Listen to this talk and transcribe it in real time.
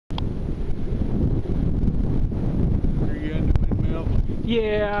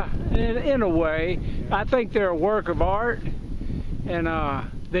Yeah, in a way. I think they're a work of art, and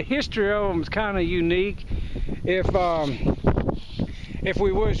the history of them is kind of unique. If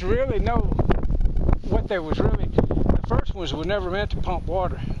we was really know what they was really, the first ones were never meant to pump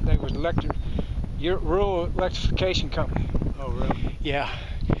water. They was rural electrification company. Oh, really? Yeah.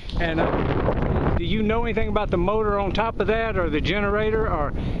 And do you know anything about the motor on top of that, or the generator,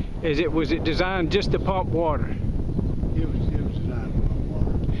 or was it designed just to pump water? It was designed to pump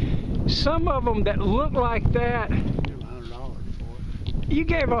water. Some of them that look like that. $100 for it. You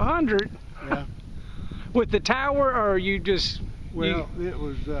gave $100. Yeah. With the tower, or you just? Well, it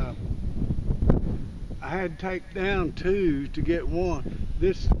was. I had to take down 2 to get one.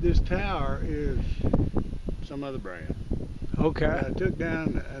 This tower is some other brand. Okay. And I took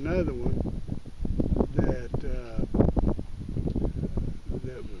down another one that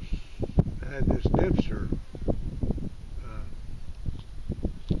had this dipster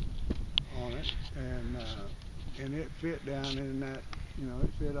on it, and it fit down in that. You know, it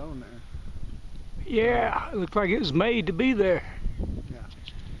fit on there. Yeah, it looked like it was made to be there. Yeah.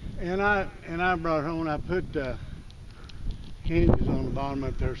 And I brought home. I put hinges on the bottom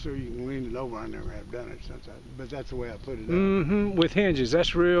up there so you can lean it over. I never have done it since but that's the way I put it up. Mm-hmm. With hinges,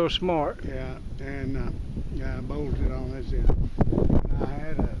 that's real smart. Yeah, and I bolted it on this end. I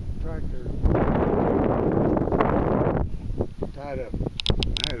had a tractor tied up.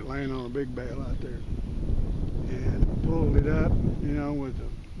 I had it laying on a big bale out there, and pulled it up, you know, with a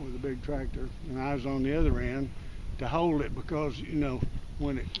big tractor. And I was on the other end to hold it because, you know,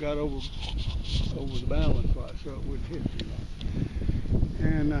 when it got over the balance spot, so it wouldn't hit too much.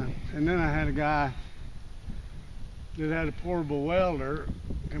 And then I had a guy that had a portable welder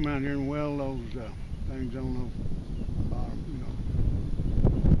come out here and weld those things on the bottom, you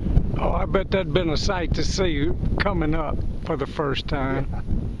know. Oh, I bet that'd been a sight to see coming up for the first time. Yeah.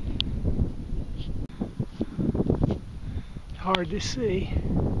 Hard to see.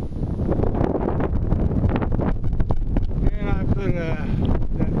 And I put that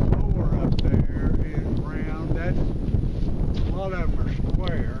floor up there is round. A lot of them are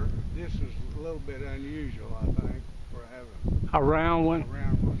square. This is a little bit unusual, I think, for having A round one? a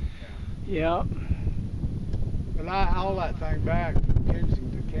round one. Yeah. But I hauled that thing back from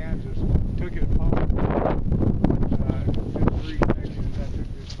Kensington, Kansas, took it apart. Did 3 sections. I took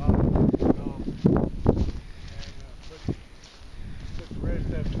this bottom off and put the rest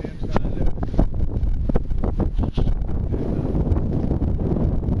of it inside of it.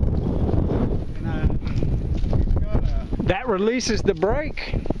 That releases the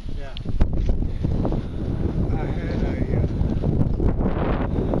brake. Yeah. I had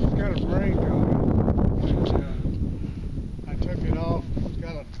it's got a brake on it. And, I took it off. It's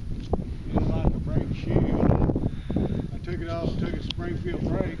got a, you know, like a brake shoe. And I took it off, took a Springfield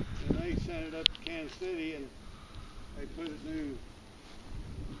brake, and they sent it up to Kansas City, and they put a new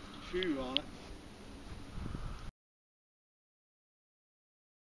shoe on it.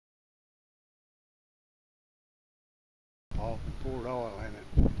 Off and poured oil in it,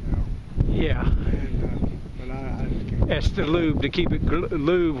 you know. Yeah. And, but I just can't. That's the lube to keep it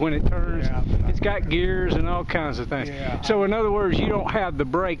lube when it turns. Yeah, it's got gears and all kinds of things. Yeah. So in other words, you don't have the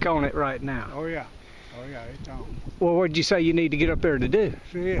brake on it right now. Oh yeah, it's on. Well, what did you say you need to get up there to do?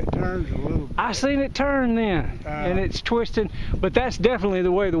 See, it turns a little bit. I seen it turn then, and it's twisting, but that's definitely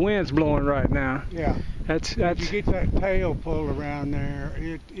the way the wind's blowing right now. Yeah. That's. If you get that tail pulled around there,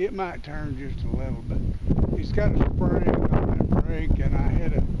 it might turn just a little, but it's got a spring on that brake, and I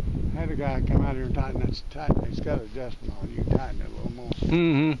had a guy come out here and tighten it. It's got an adjustment on it. You can tighten it a little more.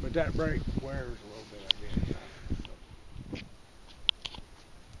 Mm-hmm. But that brake wears a little bit, I guess. So.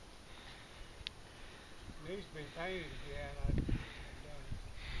 Needs to be painted again.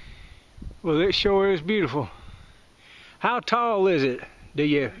 Well, it sure is beautiful. How tall is it? Do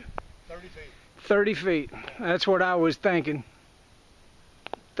you? 30 feet. 30 feet. That's what I was thinking.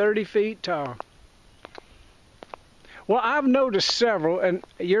 30 feet tall. Well, I've noticed several, and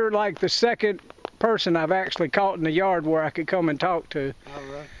you're like the second person I've actually caught in the yard where I could come and talk to. All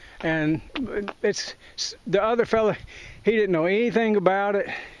right. And it's the other fella, he didn't know anything about it.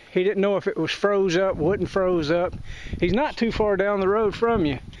 He didn't know if it was froze up, wouldn't froze up. He's not too far down the road from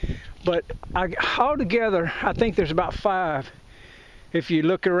you. But altogether, I think there's about 5. If you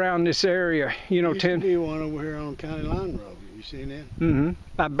look around this area, you know, 10. Used to be one over here on County Line Road. You seen that?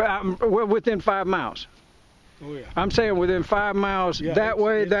 Mm-hmm. Well, within 5 miles. Oh yeah. I'm saying within 5 miles, Yeah, that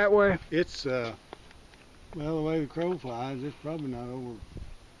way. It's well, the way the crow flies, it's probably not over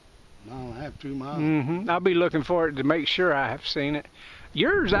a mile and a half, 2 miles. Mm-hmm. I'll be looking for it to make sure I have seen it.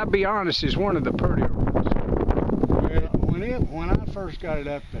 Yours, I'll be honest, is one of the prettier ones. Well, when when I first got it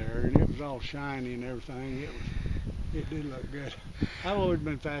up there, and it was all shiny and everything, it did look good. I've always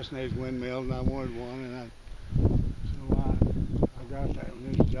been fascinated with windmills, and I wanted one, so I got that one.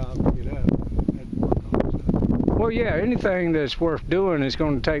 It's a job to get up. I had to work on it. Well, yeah, anything that's worth doing is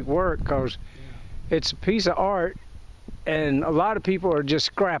going to take work, because it's a piece of art, and a lot of people are just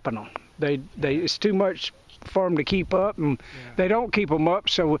scrapping them. It's too much for them to keep up, and they don't keep them up.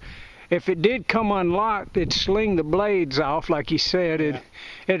 So if it did come unlocked, it'd sling the blades off, like you said.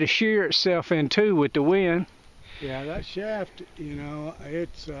 It'd shear itself in two with the wind. Yeah, that shaft, you know,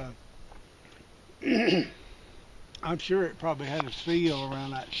 it's I'm sure it probably had a seal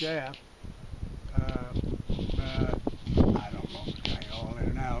around that shaft. I don't know if it's got all in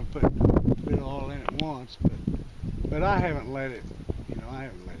it now. Put a bit of oil in it once, but I haven't let it, you know, I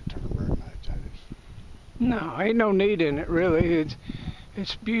haven't let it turn very much. No, ain't no need in it, really.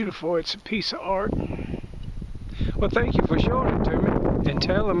 It's beautiful. It's a piece of art. Well, thank you for showing it to me and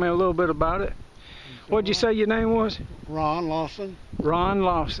telling me a little bit about it. What'd you say your name was? Ron Lawson. Ron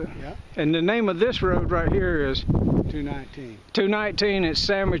Lawson. Yeah. And the name of this road right here is 219. 219. It's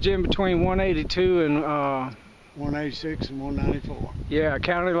sandwiched in between 182 and 186 and 194. Yeah,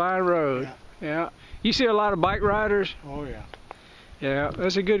 County Line Road. Yeah. You see a lot of bike riders? Oh yeah. Yeah,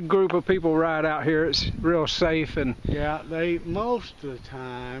 there's a good group of people ride out here. It's real safe, and yeah, most of the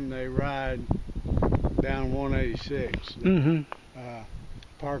time they ride down 186.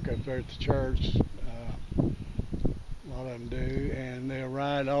 Park up there at the church. A lot of them do, and they'll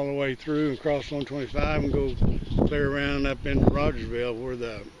ride all the way through and cross 125 and go clear around up into Rogersville where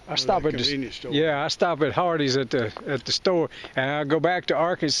the convenience store. Yeah, I stop at Hardee's at the store, and I go back to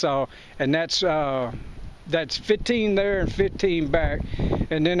Arkansas, and that's 15 there and 15 back.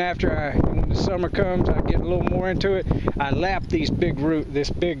 And then when the summer comes, I get a little more into it. I lap this big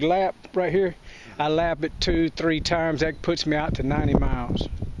lap right here. I lap it 2-3 times. That puts me out to 90 miles.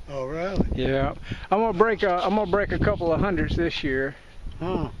 Oh, really? Yeah. I'm gonna break a couple of hundreds this year.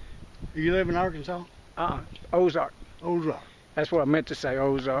 Huh. You live in Arkansas? Ozark. Ozark. That's what I meant to say,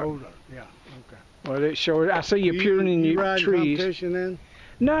 Ozark. Ozark, yeah. Okay. Well, it sure. I see you pruning your ride trees. Competition then?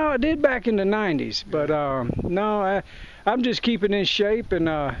 No, I did back in the 90s, but no, I'm just keeping in shape and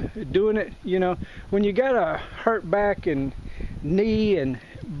doing it. You know, when you got a hurt back and knee, and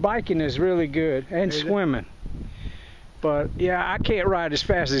biking is really good, and swimming. But yeah, I can't ride as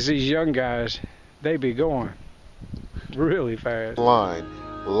fast as these young guys. They be going really fast.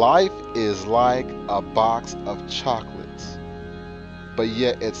 Life is like a box of chocolates, but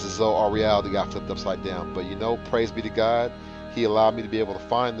yet it's as though our reality got flipped upside down. But you know, praise be to God. He allowed me to be able to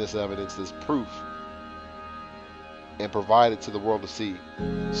find this evidence, this proof, and provide it to the world to see.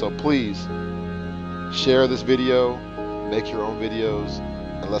 So please, share this video, make your own videos,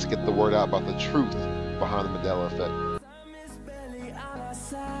 and let's get the word out about the truth behind the Mandela effect.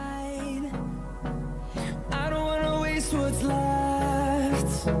 I don't want to waste what's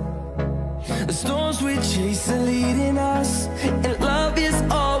left. The storms we chase are leading us, and love is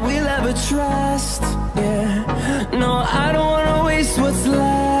all we'll ever trust. Yeah, no, I don't want to waste what's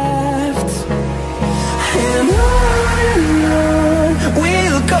left. And on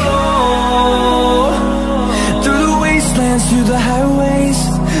we'll go, through the wastelands, through the highways,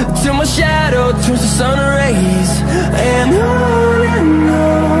 till my shadow turns to sun rays. And on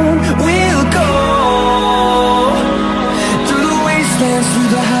we'll go, through the wastelands, through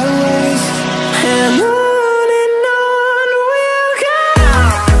the highways, and on.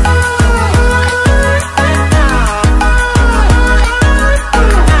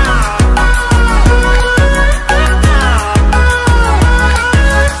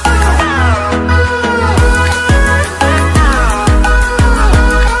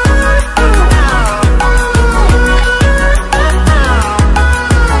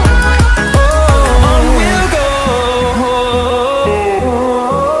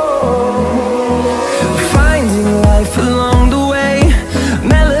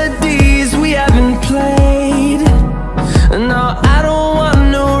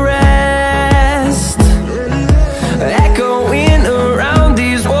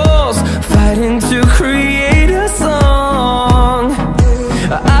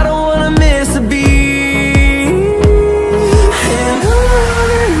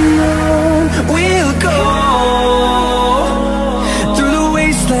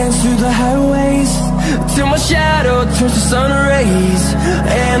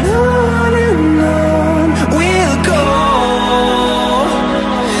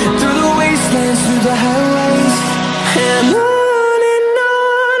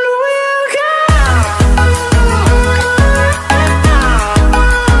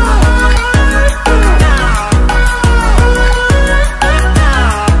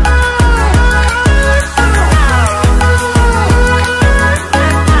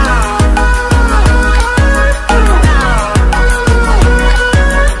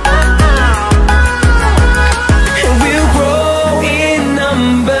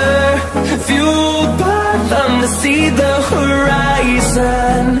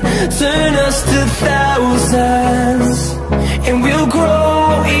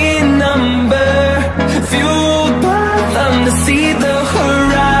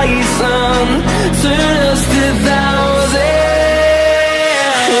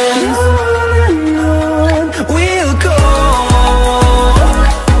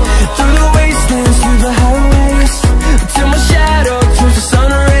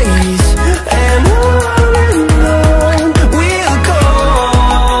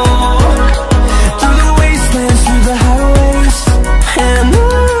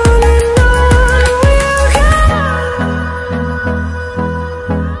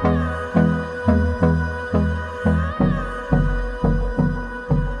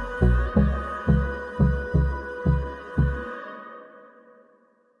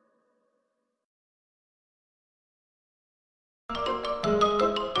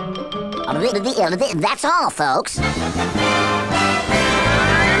 That's all, folks.